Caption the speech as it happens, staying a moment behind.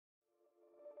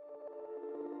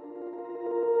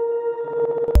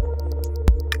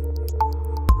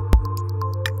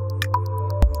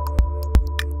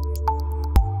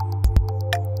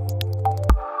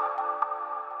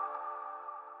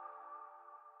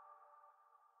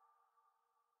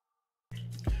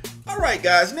Alright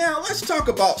guys, now let's talk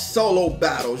about solo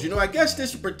battles. I guess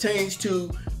this pertains to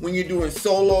when you're doing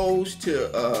solos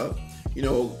to,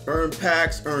 earn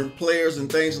packs, earn players and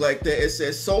things like that. It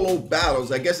says solo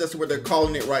battles. I guess that's what they're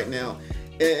calling it right now.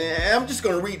 And I'm just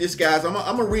going to read this, guys. I'm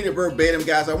going to read it verbatim,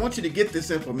 guys. I want you to get this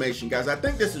information, guys. I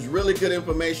think this is really good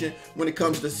information when it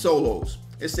comes to solos.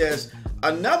 It says,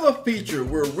 another feature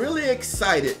we're really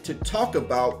excited to talk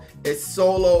about is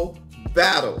solo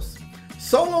battles.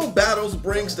 Solo battles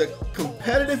brings the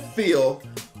competitive feel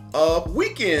of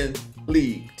weekend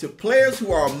league to players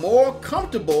who are more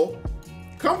comfortable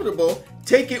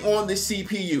taking on the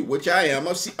CPU, which I am.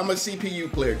 I'm a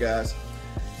CPU player, guys.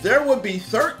 There will be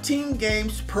 13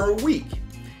 games per week,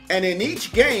 and in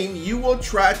each game you will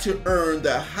try to earn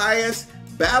the highest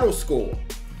battle score.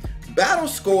 Battle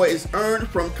score is earned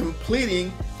from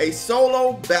completing a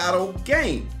solo battle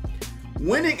game.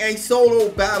 Winning a solo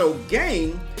battle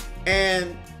game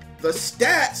and the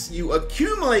stats you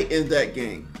accumulate in that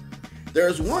game.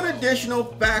 There's one additional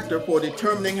factor for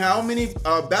determining how many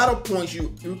battle points you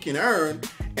can earn,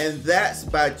 and that's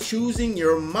by choosing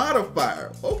your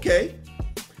modifier. Okay.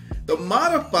 The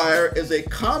modifier is a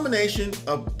combination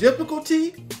of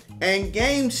difficulty and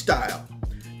game style.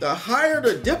 The higher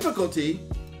the difficulty,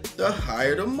 the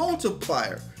higher the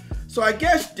multiplier. So I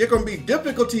guess there are going to be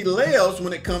difficulty levels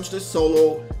when it comes to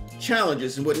solo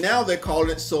challenges, but now they're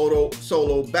calling it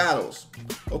solo battles.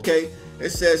 Okay, it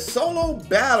says solo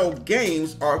battle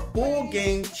games are full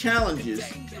game challenges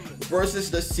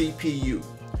versus the CPU.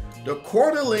 The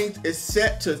quarter length is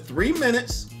set to 3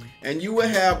 minutes, and you will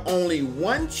have only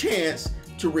one chance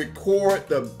to record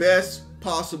the best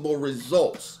possible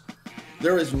results.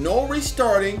 There is no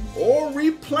restarting or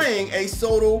replaying a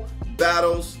solo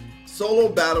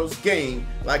battles game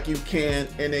like you can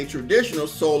in a traditional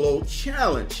solo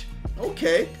challenge.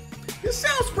 Okay, this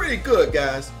sounds pretty good,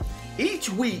 guys. Each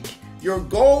week, your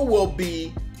goal will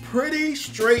be pretty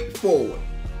straightforward.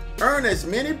 Earn as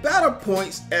many battle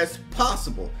points as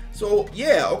possible. So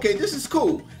yeah, okay, this is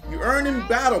cool. You're earning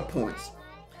battle points.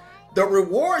 The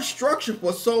reward structure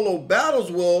for solo battles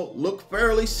will look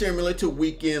fairly similar to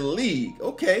Weekend League.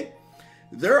 Okay,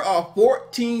 there are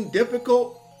 14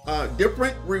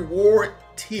 different reward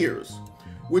tiers,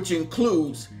 which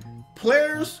includes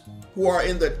players who are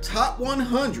in the top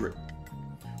 100.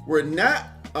 We're not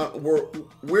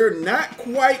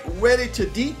quite ready to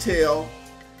detail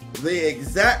the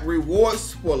exact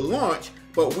rewards for launch,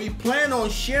 but we plan on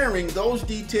sharing those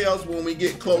details when we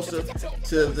get closer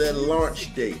to the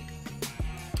launch date.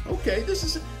 Okay,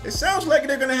 it sounds like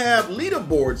they're gonna have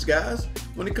leaderboards, guys,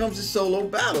 when it comes to solo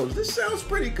battles. This sounds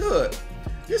pretty good.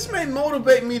 This may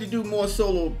motivate me to do more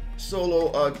solo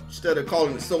instead of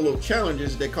calling it solo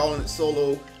challenges, they're calling it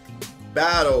solo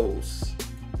battles.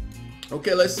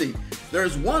 Okay, let's see.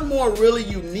 There's one more really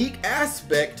unique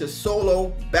aspect to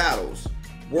solo battles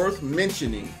worth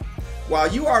mentioning.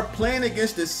 While you are playing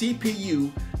against the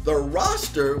CPU, the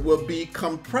roster will be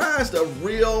comprised of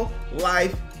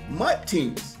real-life MUT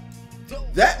teams.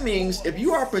 That means if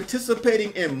you are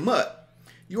participating in MUT,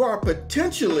 you are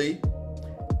potentially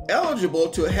eligible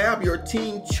to have your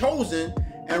team chosen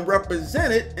and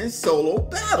represented in solo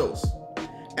battles.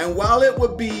 And while it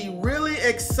would be really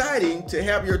exciting to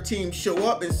have your team show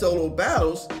up in solo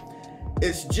battles,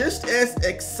 it's just as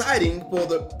exciting for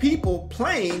the people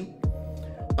playing.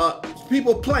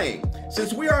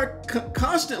 Since we are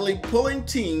constantly pulling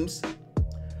teams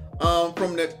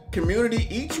from the community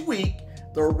each week,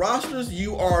 the rosters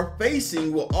you are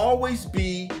facing will always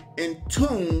be in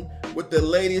tune with the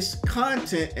latest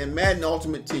content in Madden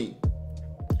Ultimate Team.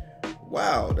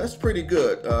 Wow, that's pretty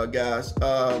good, guys.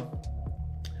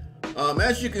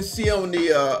 As you can see on the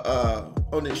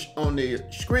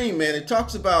screen, man, it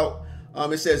talks about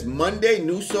it says Monday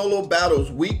new solo battles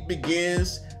week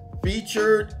begins.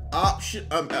 Featured option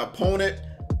opponent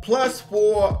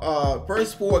 +4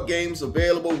 first 4 games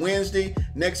available. Wednesday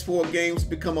next 4 games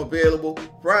become available.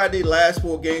 Friday last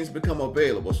 4 games become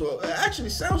available. So it actually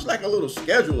sounds like a little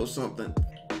schedule or something.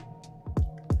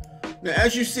 Now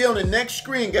as you see on the next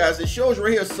screen, guys, it shows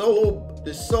right here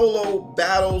the solo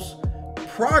battles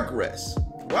progress.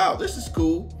 Wow, this is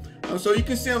cool. So you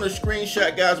can see on the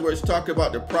screenshot, guys, where it's talking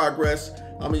about the progress.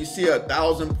 You see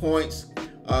 1,000 points,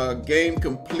 game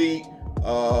complete,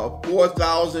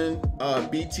 4,000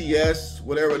 BTS,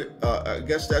 whatever. I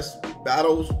guess that's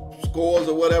battles scores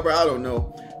or whatever. I don't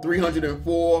know.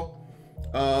 304.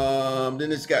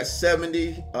 Then it's got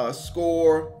 70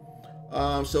 score.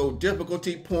 So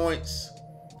difficulty points.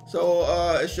 So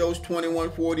it shows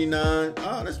 2149.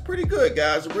 That's pretty good,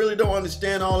 guys. I really don't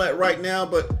understand all that right now,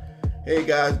 but hey,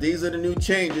 guys, these are the new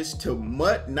changes to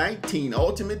MUT 19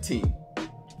 Ultimate Team.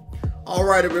 All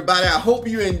right, everybody, I hope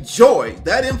you enjoyed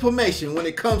that information when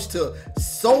it comes to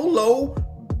solo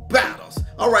battles.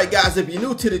 All right, guys, if you're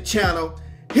new to the channel,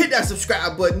 hit that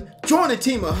subscribe button, join the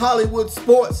team of Hollywood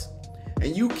Sports,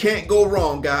 and you can't go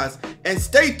wrong, guys. And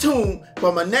stay tuned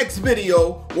for my next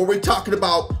video where we're talking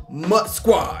about MUT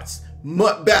squads,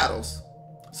 MUT battles.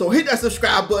 So hit that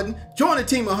subscribe button, join the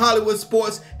team of Hollywood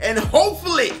Sports, and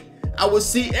hopefully I will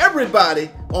see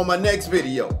everybody on my next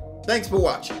video. Thanks for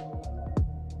watching.